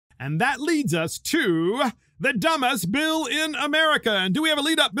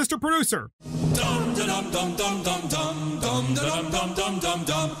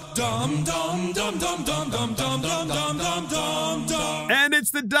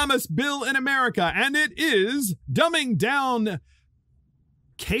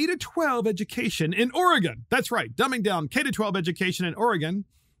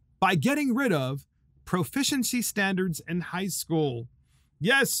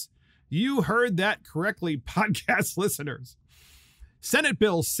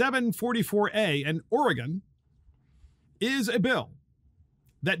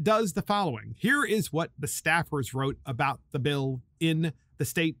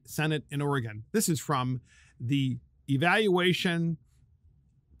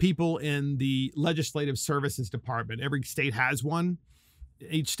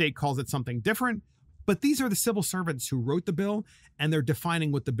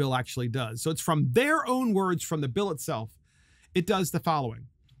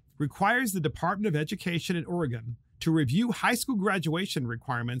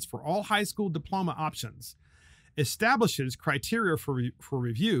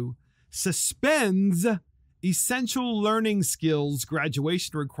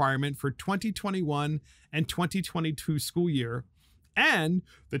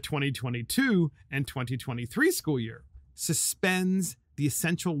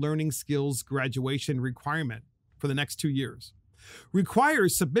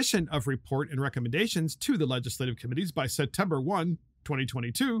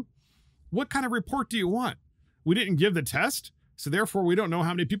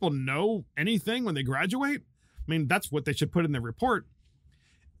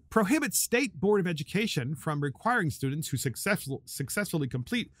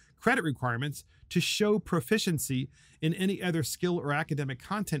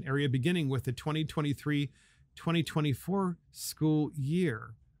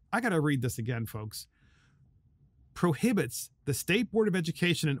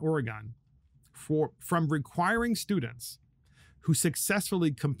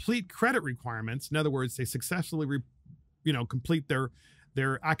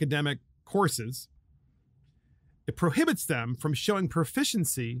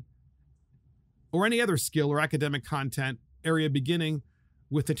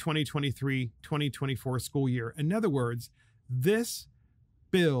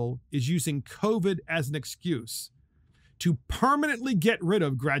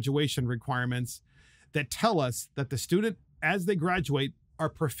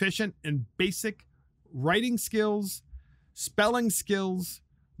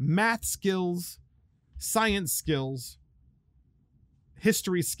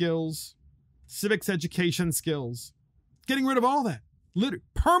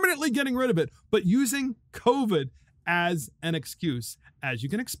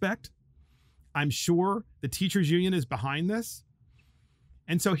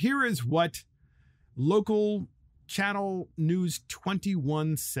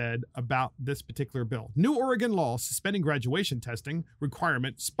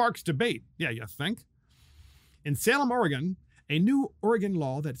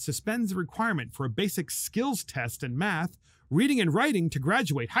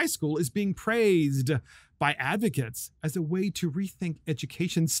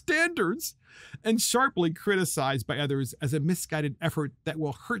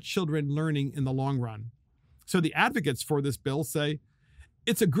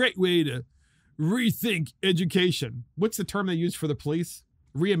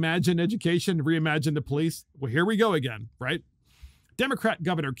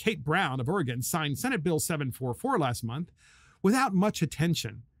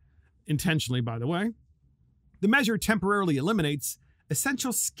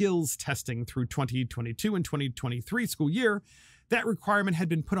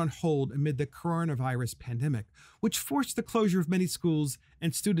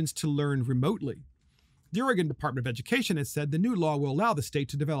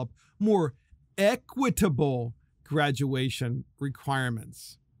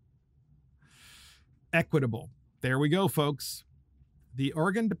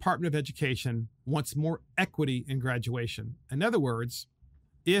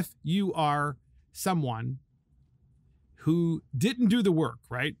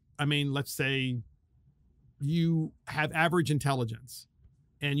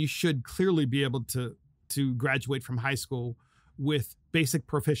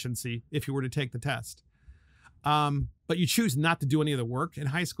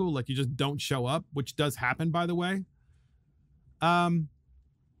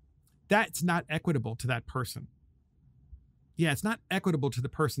That's not equitable to that person. Yeah, it's not equitable to the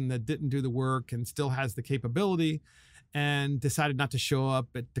person that didn't do the work and still has the capability and decided not to show up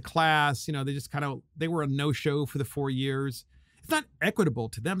at the class. You know, they were a no-show for the 4 years. It's not equitable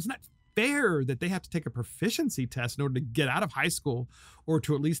to them. It's not fair that they have to take a proficiency test in order to get out of high school or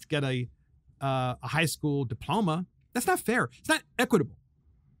to at least get a high school diploma. That's not fair. It's not equitable.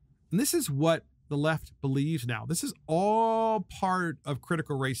 And this is what the left believes now. This is all part of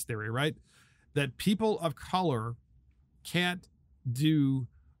critical race theory, right? That people of color can't do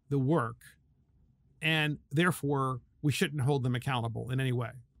the work, and therefore we shouldn't hold them accountable in any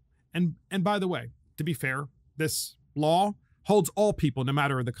way. And by the way, to be fair, this law holds all people, no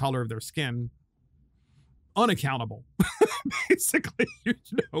matter the color of their skin, unaccountable. Basically,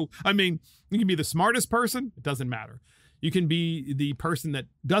 I mean, you can be the smartest person, it doesn't matter. You can be the person that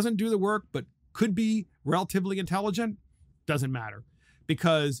doesn't do the work but could be relatively intelligent, doesn't matter.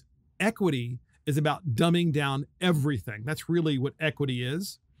 Because equity is about dumbing down everything. That's really what equity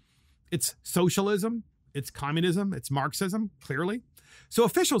is. It's socialism, it's communism, it's Marxism, clearly. So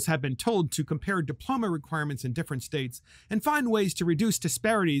officials have been told to compare diploma requirements in different states and find ways to reduce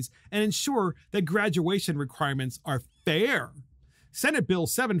disparities and ensure that graduation requirements are fair. Senate Bill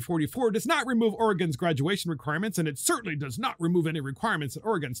 744 does not remove Oregon's graduation requirements, and it certainly does not remove any requirements that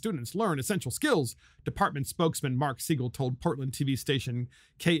Oregon students learn essential skills, Department spokesman Mark Siegel told Portland TV station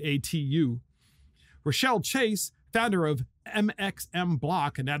KATU. Rochelle Chase, founder of MXM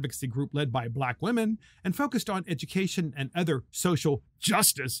Block, an advocacy group led by Black women and focused on education and other social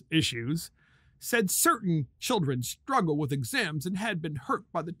justice issues, said certain children struggle with exams and had been hurt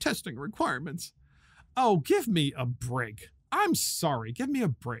by the testing requirements. Oh, give me a break. I'm sorry, give me a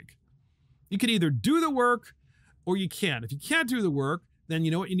break. You can either do the work or you can't. If you can't do the work, then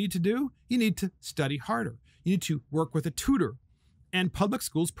you know what you need to do? You need to study harder. You need to work with a tutor. And public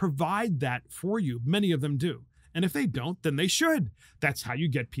schools provide that for you. Many of them do. And if they don't, then they should. That's how you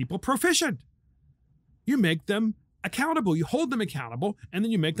get people proficient. You make them accountable. You hold them accountable, and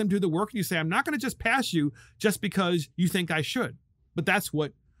then you make them do the work, and you say, I'm not going to just pass you just because you think I should. But that's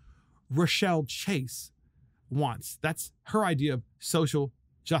what Rochelle Chase wants. That's her idea of social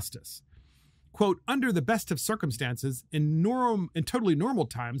justice. Quote, under the best of circumstances, in totally normal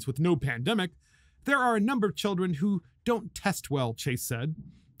times with no pandemic, there are a number of children who don't test well, Chase said,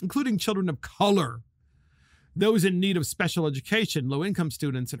 including children of color. Those in need of special education, low-income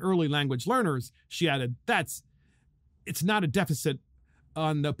students, and early language learners, she added, it's not a deficit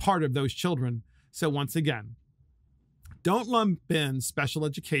on the part of those children. So once again, don't lump in special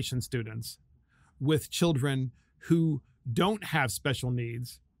education students with children who don't have special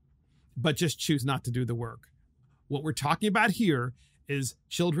needs, but just choose not to do the work. What we're talking about here is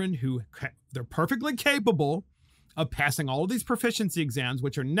children who they're perfectly capable of passing all of these proficiency exams,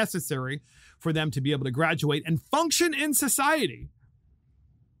 which are necessary for them to be able to graduate and function in society.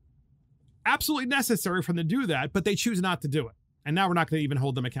 Absolutely necessary for them to do that, but they choose not to do it. And now we're not going to even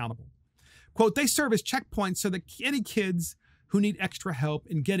hold them accountable. Quote, they serve as checkpoints so that any kids who need extra help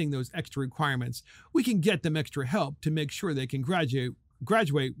in getting those extra requirements, we can get them extra help to make sure they can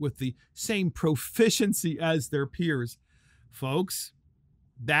graduate with the same proficiency as their peers. Folks,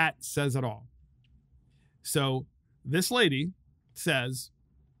 that says it all. So this lady says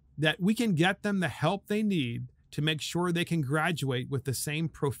that we can get them the help they need to make sure they can graduate with the same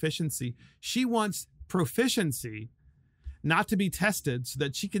proficiency. She wants proficiency not to be tested so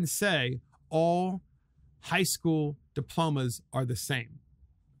that she can say all high school diplomas are the same.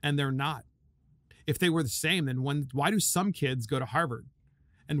 And they're not. If they were the same, then why do some kids go to Harvard?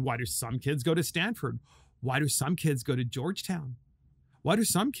 And why do some kids go to Stanford? Why do some kids go to Georgetown? Why are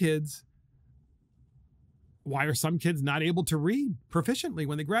some kids not able to read proficiently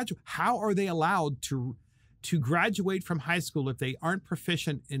when they graduate? How are they allowed to graduate from high school if they aren't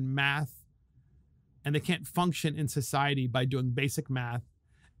proficient in math and they can't function in society by doing basic math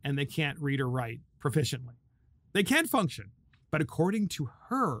and they can't read or write proficiently? They can't function. But according to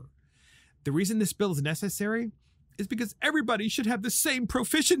her, the reason this bill is necessary is because everybody should have the same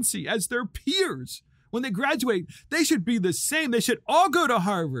proficiency as their peers. When they graduate, they should be the same. They should all go to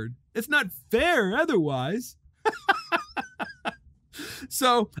Harvard. It's not fair otherwise.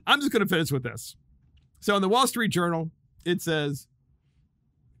 So I'm just going to finish with this. So in the Wall Street Journal, it says,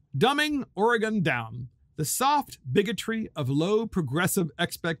 dumbing Oregon down, the soft bigotry of low progressive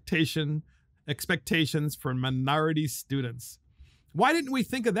expectations for minority students. Why didn't we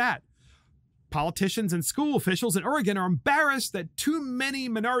think of that? Politicians and school officials in Oregon are embarrassed that too many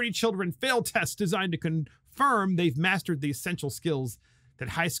minority children fail tests designed to confirm they've mastered the essential skills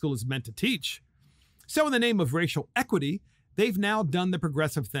that high school is meant to teach. So in the name of racial equity, they've now done the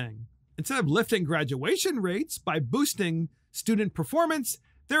progressive thing. Instead of lifting graduation rates by boosting student performance,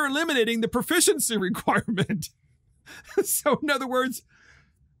 they're eliminating the proficiency requirement. So in other words,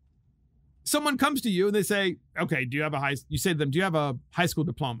 someone comes to you and they say, okay, you say to them, do you have a high school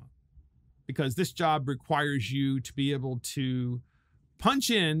diploma? Because this job requires you to be able to punch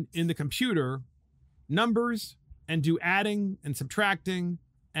in the computer numbers and do adding and subtracting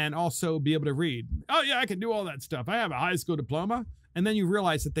and also be able to read. Oh yeah, I can do all that stuff. I have a high school diploma. And then you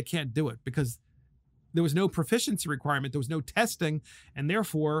realize that they can't do it because there was no proficiency requirement. There was no testing. And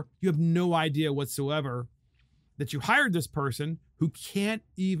therefore you have no idea whatsoever that you hired this person who can't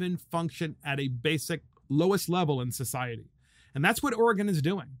even function at a basic lowest level in society. And that's what Oregon is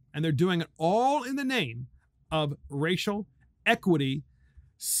doing. And they're doing it all in the name of racial equity,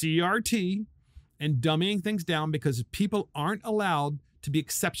 CRT, and dumbing things down because people aren't allowed to be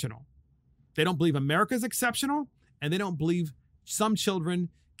exceptional. They don't believe America's exceptional, and they don't believe some children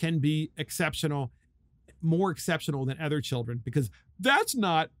can be exceptional, more exceptional than other children, because that's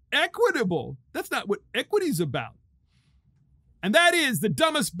not equitable. That's not what equity is about. And that is the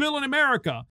dumbest bill in America.